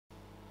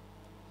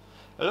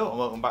Hello and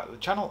welcome back to the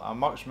channel. I'm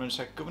Mark from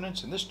InfoSec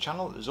Governance, and this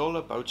channel is all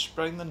about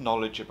spreading the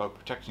knowledge about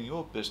protecting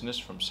your business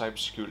from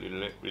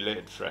cybersecurity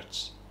related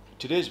threats.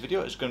 Today's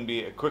video is going to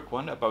be a quick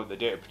one about the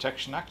Data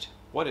Protection Act.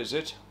 What is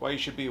it, why you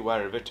should be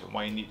aware of it, and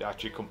why you need to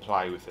actually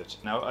comply with it.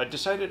 Now, I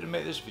decided to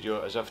make this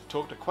video as I've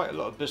talked to quite a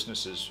lot of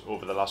businesses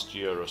over the last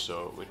year or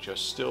so which are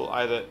still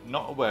either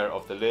not aware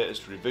of the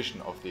latest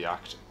revision of the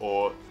Act,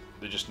 or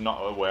they're just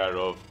not aware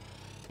of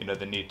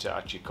the need to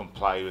actually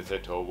comply with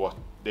it, or what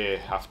they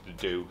have to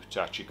do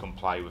to actually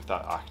comply with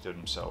that act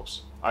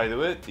themselves. Either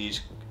way,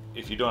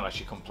 if you don't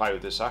actually comply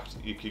with this act,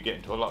 you could get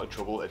into a lot of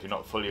trouble if you're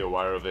not fully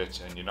aware of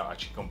it and you're not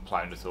actually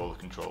complying with all the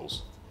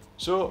controls.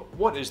 So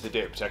what is the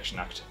Data Protection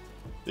Act?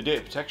 The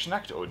Data Protection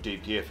Act, or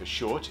DPA for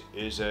short,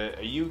 is a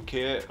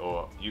UK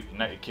or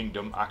United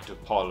Kingdom Act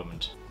of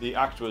Parliament. The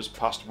Act was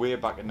passed way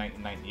back in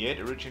 1998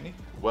 originally,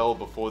 well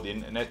before the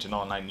internet and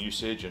online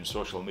usage and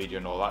social media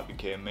and all that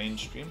became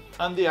mainstream.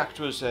 And the Act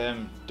was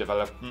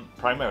developed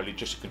primarily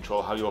just to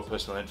control how your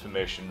personal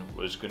information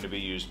was going to be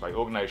used by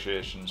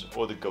organisations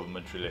or the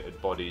government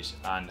related bodies,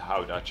 and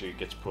how it actually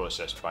gets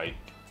processed by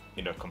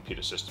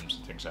computer systems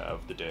and things like that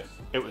of the day.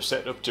 It was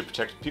set up to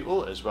protect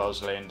people, as well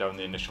as laying down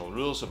the initial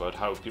rules about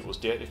how people's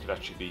data could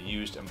actually be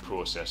used and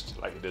processed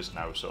like it is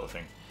now, sort of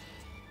thing.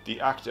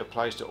 The Act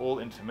applies to all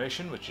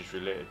information which is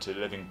related to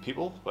living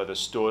people, whether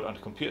stored on a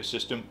computer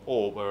system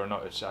or whether or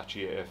not it's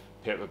actually a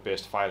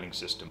paper-based filing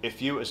system.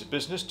 If you as a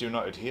business do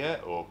not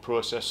adhere or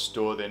process,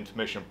 store the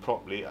information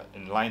properly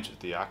in lines with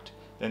the Act,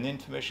 then the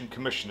Information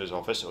Commissioner's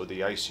Office, or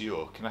the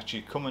ICO, can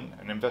actually come in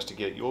and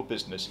investigate your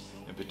business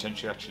and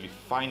potentially actually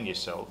fine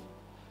yourself,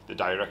 the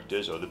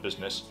directors or the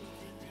business,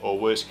 or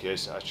worst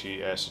case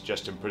actually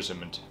suggest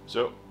imprisonment.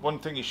 So one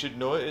thing you should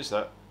know is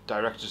that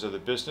directors of the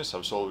business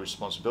have sole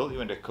responsibility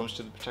when it comes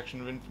to the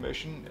protection of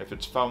information. If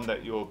it's found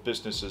that your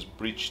business has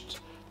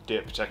breached the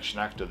Data Protection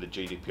Act or the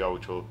GDPR,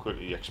 which we'll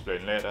quickly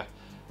explain later,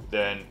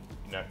 then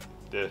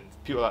the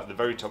people at the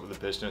very top of the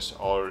business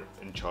are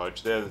in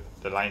charge. The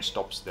line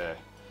stops there.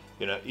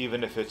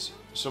 Even if it's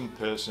some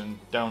person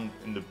down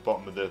in the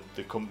bottom of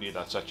the company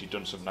that's actually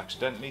done something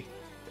accidentally,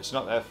 it's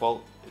not their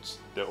fault, it's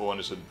the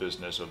owners of the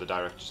business or the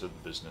directors of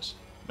the business.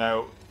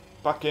 Now,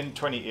 back in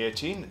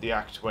 2018, the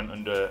Act went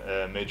under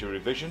a major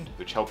revision,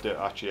 which helped it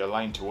actually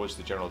align towards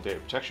the General Data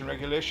Protection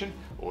Regulation,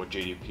 or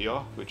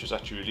GDPR, which was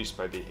actually released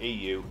by the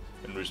EU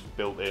and was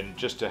built in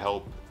just to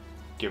help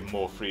give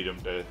more freedom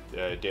to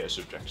data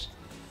subjects.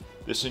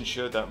 This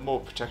ensured that more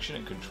protection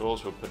and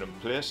controls were put in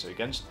place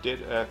against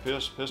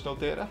personal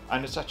data,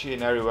 and it's actually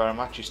an area where I'm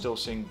actually still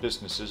seeing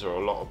businesses, or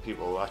a lot of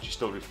people, actually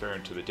still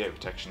referring to the Data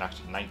Protection Act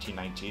of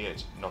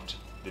 1998, not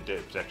the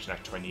Data Protection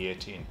Act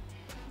 2018.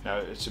 Now,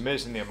 it's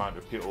amazing the amount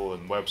of people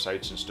and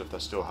websites and stuff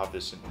that still have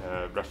this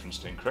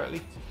referenced incorrectly.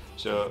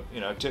 So,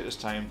 take this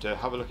time to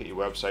have a look at your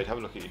website, have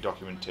a look at your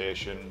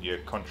documentation, your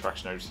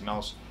contracts and everything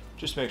else.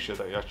 Just make sure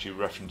that you're actually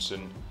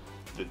referencing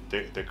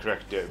the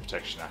correct Data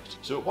Protection Act.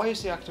 So why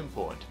is the Act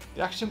important?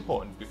 The Act's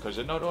important because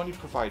it not only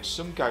provides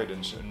some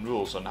guidance and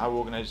rules on how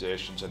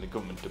organisations and the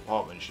government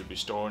departments should be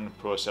storing,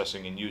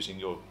 processing and using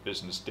your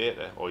business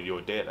data or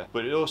your data,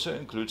 but it also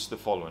includes the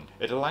following.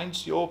 It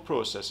aligns your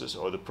processes,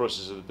 or the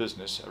process of the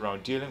business,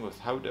 around dealing with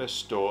how to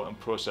store and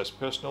process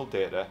personal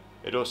data.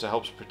 It also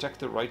helps protect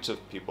the rights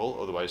of people,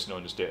 otherwise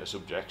known as data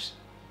subjects.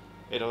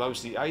 It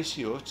allows the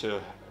ICO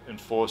to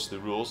enforce the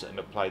rules and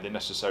apply the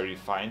necessary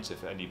fines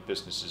if any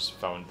business is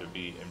found to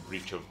be in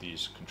breach of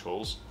these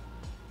controls.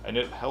 And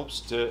it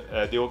helps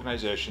the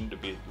organisation to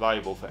be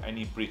liable for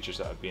any breaches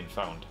that have been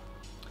found.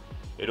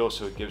 It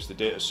also gives the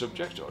data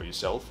subject, or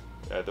yourself,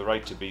 the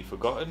right to be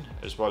forgotten,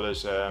 as well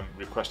as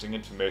requesting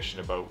information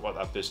about what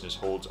that business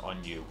holds on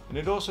you. And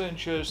it also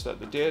ensures that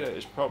the data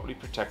is properly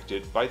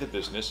protected by the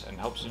business, and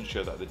helps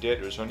ensure that the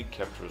data is only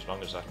kept for as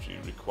long as actually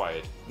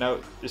required. Now,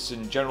 this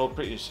in general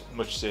pretty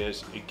much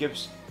says it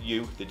gives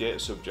you, the data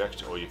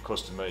subject, or your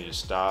customer, your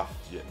staff,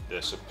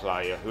 the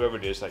supplier, whoever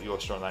it is that you're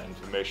storing that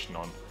information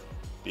on,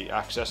 the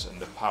access and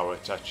the power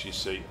to actually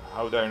see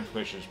how their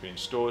information is being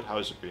stored, how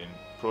is it being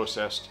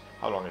processed,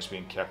 how long it's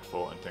been kept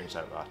for, and things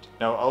like that.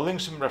 Now, I'll link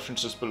some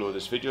references below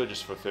this video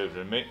just for further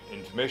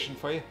information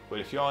for you, but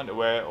if you aren't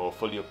aware or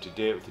fully up to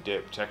date with the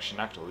Data Protection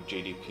Act, or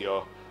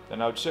GDPR,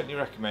 then I would certainly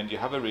recommend you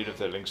have a read of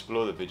the links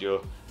below the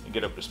video and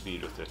get up to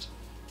speed with it.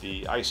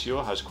 The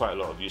ICO has quite a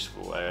lot of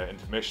useful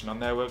information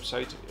on their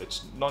website.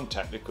 It's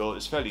non-technical,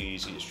 it's fairly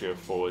easy, it's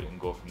straightforward, and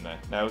go from there.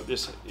 Now,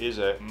 this is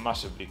a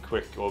massively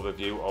quick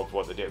overview of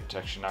what the Data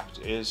Protection Act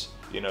is.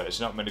 It's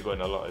not meant to go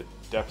in a lot of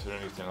depth or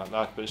anything like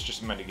that, but it's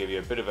just meant to give you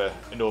a bit of an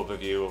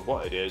overview of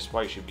what it is,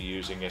 why you should be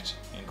using it,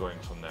 and going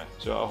from there.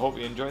 So I hope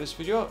you enjoy this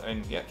video,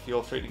 and yeah,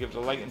 feel free to give it a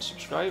like and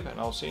subscribe, and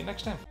I'll see you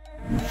next time.